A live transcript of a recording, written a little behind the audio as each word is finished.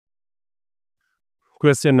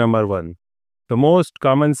Question number 1. The most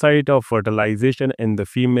common site of fertilization in the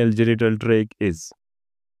female genital tract is?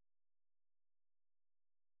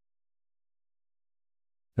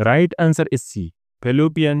 Right answer is C.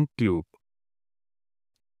 Fallopian tube.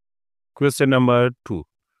 Question number 2.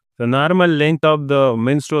 The normal length of the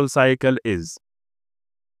menstrual cycle is?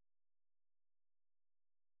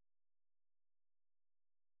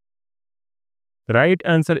 Right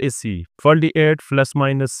answer is C. 48 plus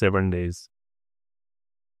minus 7 days.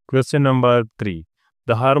 Question number 3.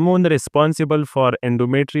 The hormone responsible for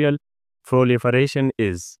endometrial proliferation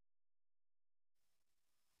is?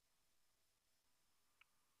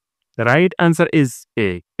 The right answer is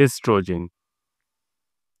A. Estrogen.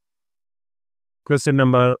 Question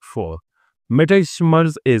number 4.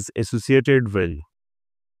 Metasmers is associated with?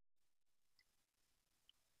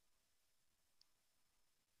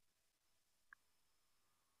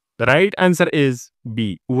 The right answer is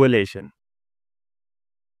B. Ovulation.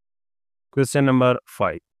 Question number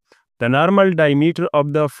 5. The normal diameter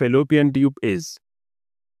of the fallopian tube is?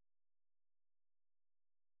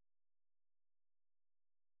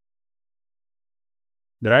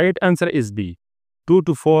 The right answer is B. 2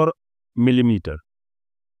 to 4 millimeter.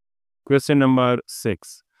 Question number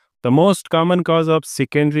 6. The most common cause of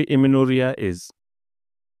secondary amenorrhea is?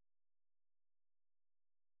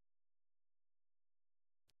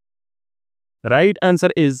 The right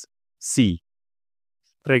answer is C.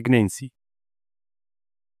 Pregnancy.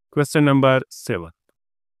 Question number 7.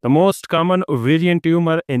 The most common ovarian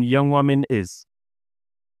tumor in young women is?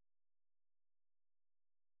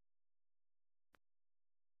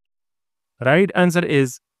 Right answer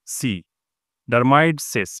is C. Dermoid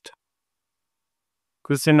cyst.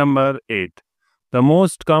 Question number 8. The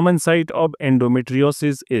most common site of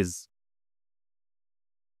endometriosis is?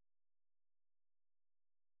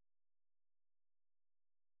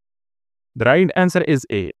 The right answer is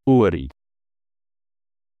A. Ovary.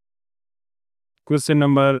 Question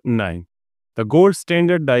number 9. The gold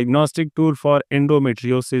standard diagnostic tool for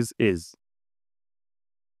endometriosis is?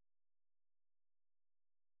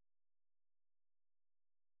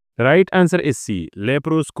 The right answer is C.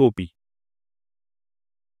 Laparoscopy.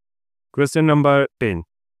 Question number 10.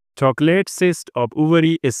 Chocolate cyst of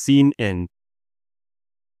ovary is seen in?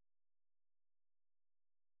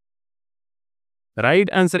 The right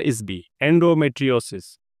answer is B.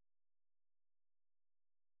 Endometriosis.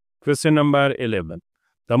 Question number 11.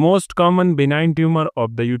 The most common benign tumor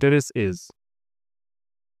of the uterus is?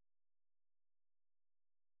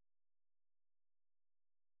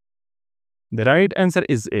 The right answer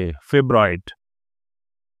is A. Fibroid.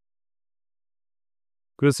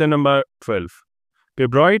 Question number 12.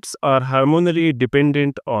 Fibroids are hormonally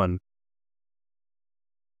dependent on?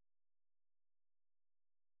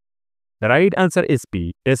 The right answer is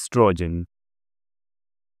B. Estrogen.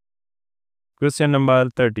 Question number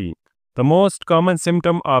 13. The most common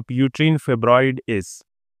symptom of uterine fibroid is?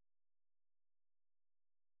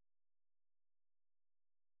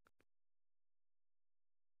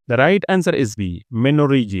 The right answer is B.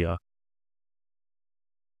 Menorrhagia.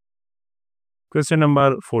 Question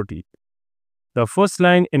number 14. The first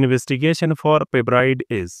line investigation for fibroid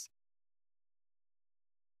is?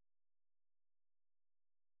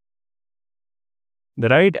 The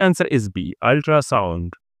right answer is B.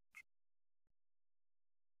 Ultrasound.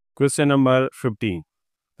 Question number 15.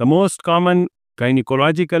 The most common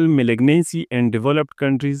gynecological malignancy in developed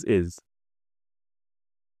countries is?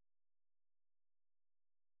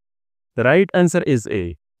 The right answer is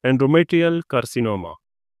A. Endometrial carcinoma.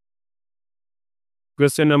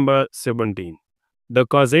 Question number 17. The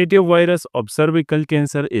causative virus of cervical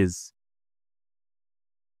cancer is?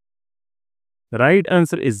 The right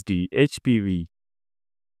answer is D. HPV.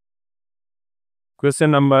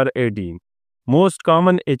 Question number 18. Most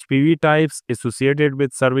common HPV types associated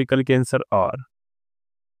with cervical cancer are?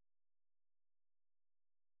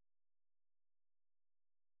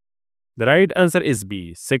 The right answer is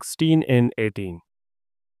B. 16 and 18.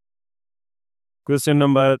 Question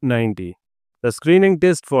number 90. The screening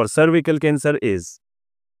test for cervical cancer is?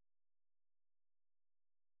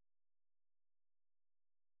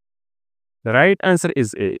 The right answer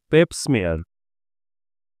is A. Pap smear.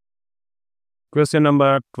 Question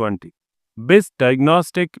number 20. Best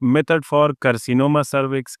diagnostic method for carcinoma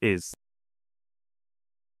cervix is?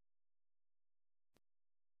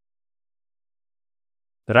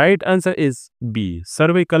 The right answer is B.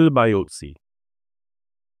 Cervical biopsy.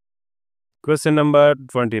 Question number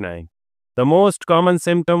 29. The most common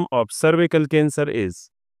symptom of cervical cancer is?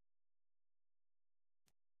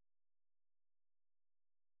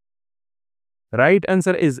 Right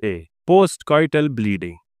answer is A. Postcoital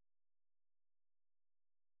bleeding.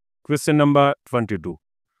 Question number 22.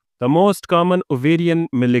 The most common ovarian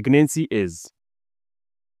malignancy is.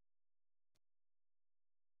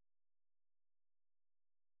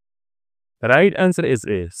 The right answer is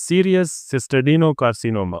A. Serous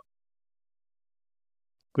cystadenocarcinoma.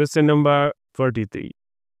 Question number 43.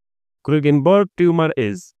 Krugenberg tumor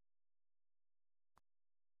is.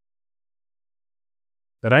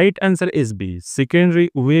 The right answer is B. Secondary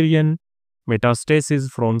ovarian metastasis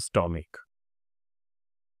from stomach.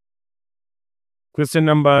 Question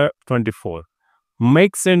number 24.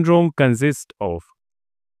 Meigs syndrome consists of.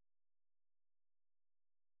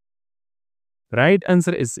 Right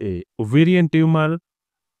answer is A. Ovarian tumor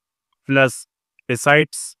plus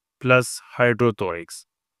ascites plus hydrothorax.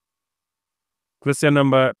 Question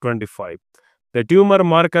number 25. The tumor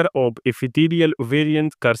marker of epithelial ovarian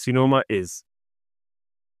carcinoma is.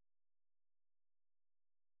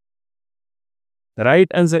 The right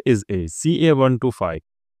answer is A. CA125.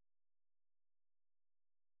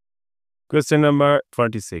 Question number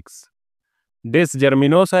 26.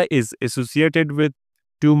 Dysgerminosa is associated with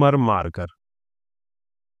tumor marker.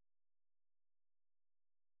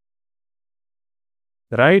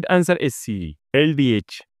 The right answer is C.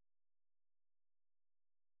 LDH.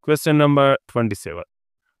 Question number 27.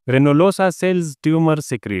 Granulosa cells tumor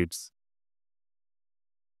secretes.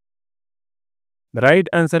 The right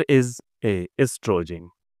answer is A. Estrogen.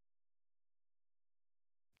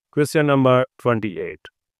 Question number 28.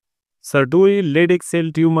 Sertoli Leydig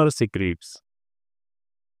cell tumor secretes.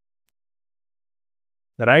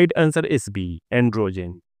 The right answer is B.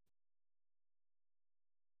 Androgen.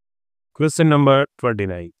 Question number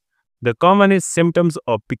 29. The commonest symptoms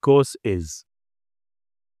of PCOS is.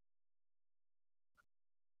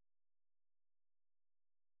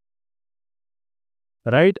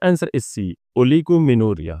 The right answer is C.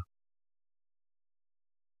 Oligomenorrhea.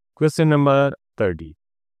 Question number 30.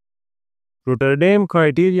 Rotterdam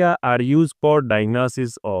criteria are used for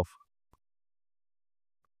diagnosis of.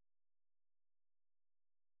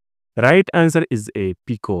 The right answer is A.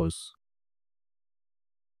 PCOS.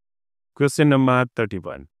 Question number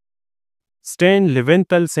 31.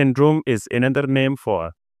 Stein-Leventhal syndrome is another name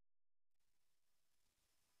for.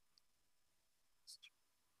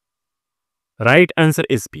 Right answer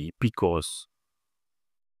is B. PCOS.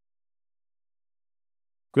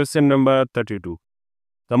 Question number 32.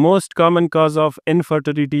 The most common cause of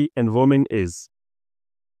infertility in women is.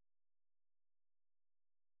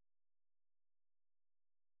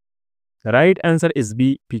 The right answer is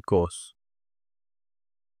B. PCOS.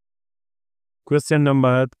 Question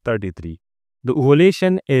number 33. The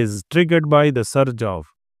ovulation is triggered by the surge of.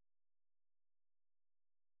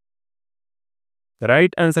 The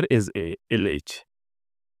right answer is A. LH.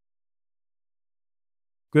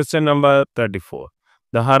 Question number 34.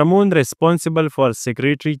 The hormone responsible for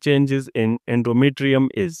secretory changes in endometrium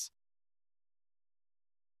is.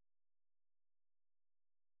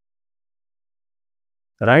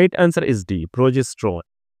 The right answer is D. Progesterone.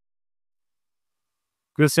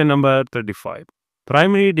 Question number 35.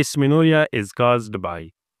 Primary dysmenorrhea is caused by.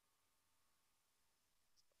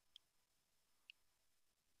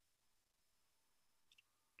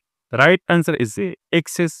 The right answer is A.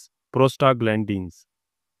 Excess prostaglandins.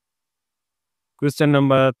 Question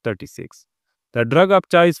number 36. The drug of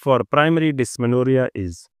choice for primary dysmenorrhea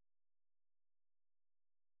is.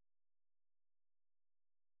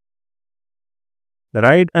 The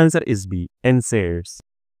right answer is B. NSAIDs.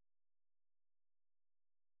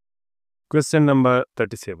 Question number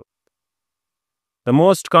 37. The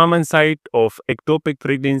most common site of ectopic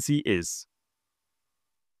pregnancy is.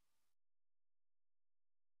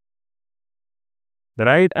 The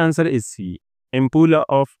right answer is C. Ampulla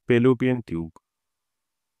of fallopian tube.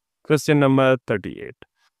 Question number 38.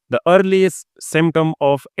 The earliest symptom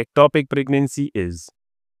of ectopic pregnancy is.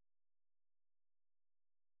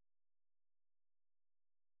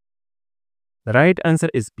 The right answer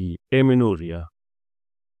is B. Amenorrhea.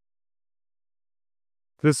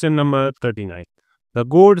 Question number 39. The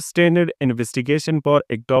gold standard investigation for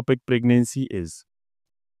ectopic pregnancy is.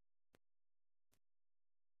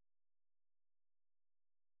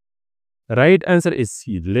 The right answer is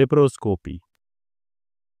C. Laparoscopy.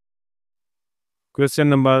 Question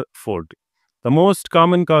number 40. The most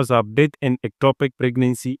common cause of death in ectopic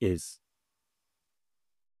pregnancy is.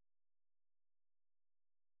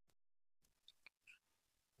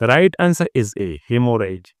 The right answer is A.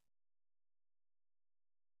 Hemorrhage.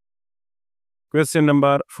 Question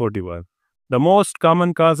number 41. The most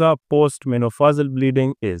common cause of postmenopausal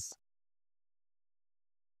bleeding is.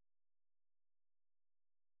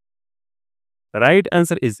 The right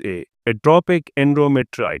answer is A. Atopic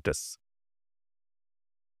endometritis.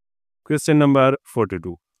 Question number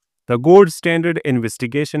 42. The gold standard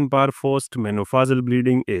investigation for post-menopausal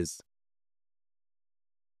bleeding is.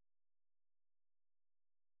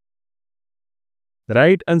 The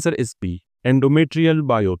right answer is B. Endometrial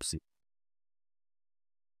biopsy.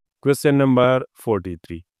 Question number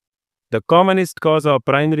 43. The commonest cause of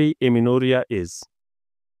primary amenorrhea is.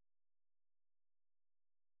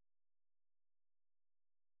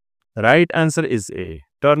 The right answer is A.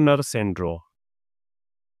 Turner syndrome.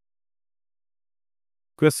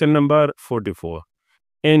 Question number 44.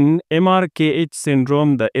 In MRKH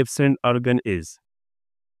syndrome, the absent organ is.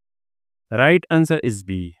 The right answer is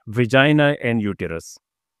B. Vagina and uterus.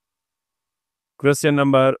 Question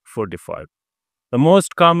number 45. The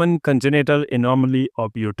most common congenital anomaly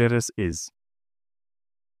of uterus is.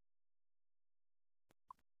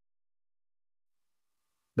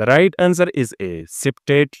 The right answer is A.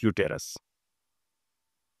 Septate uterus.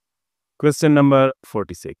 Question number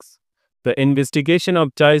 46. The investigation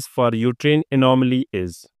of choice for uterine anomaly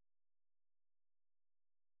is.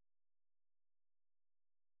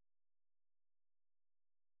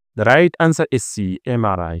 The right answer is C.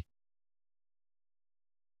 MRI.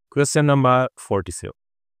 Question number 47.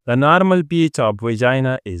 The normal pH of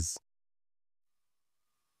vagina is.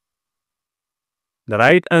 The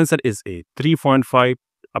right answer is A. 3.5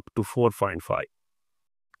 up to 4.5.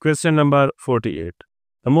 Question number 48.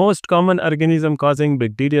 The most common organism causing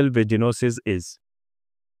bacterial vaginosis is.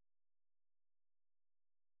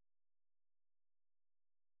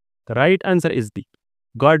 The right answer is B.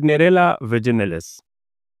 Gardnerella vaginalis.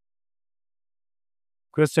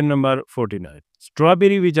 Question number 49.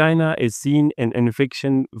 Strawberry vagina is seen in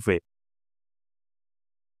infection with.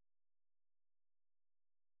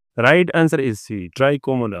 The right answer is C.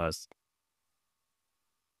 Trichomonas.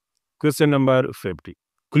 Question number 50.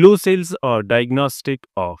 Clue cells are diagnostic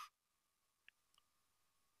of.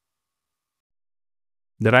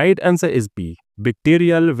 The right answer is B.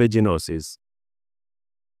 Bacterial vaginosis.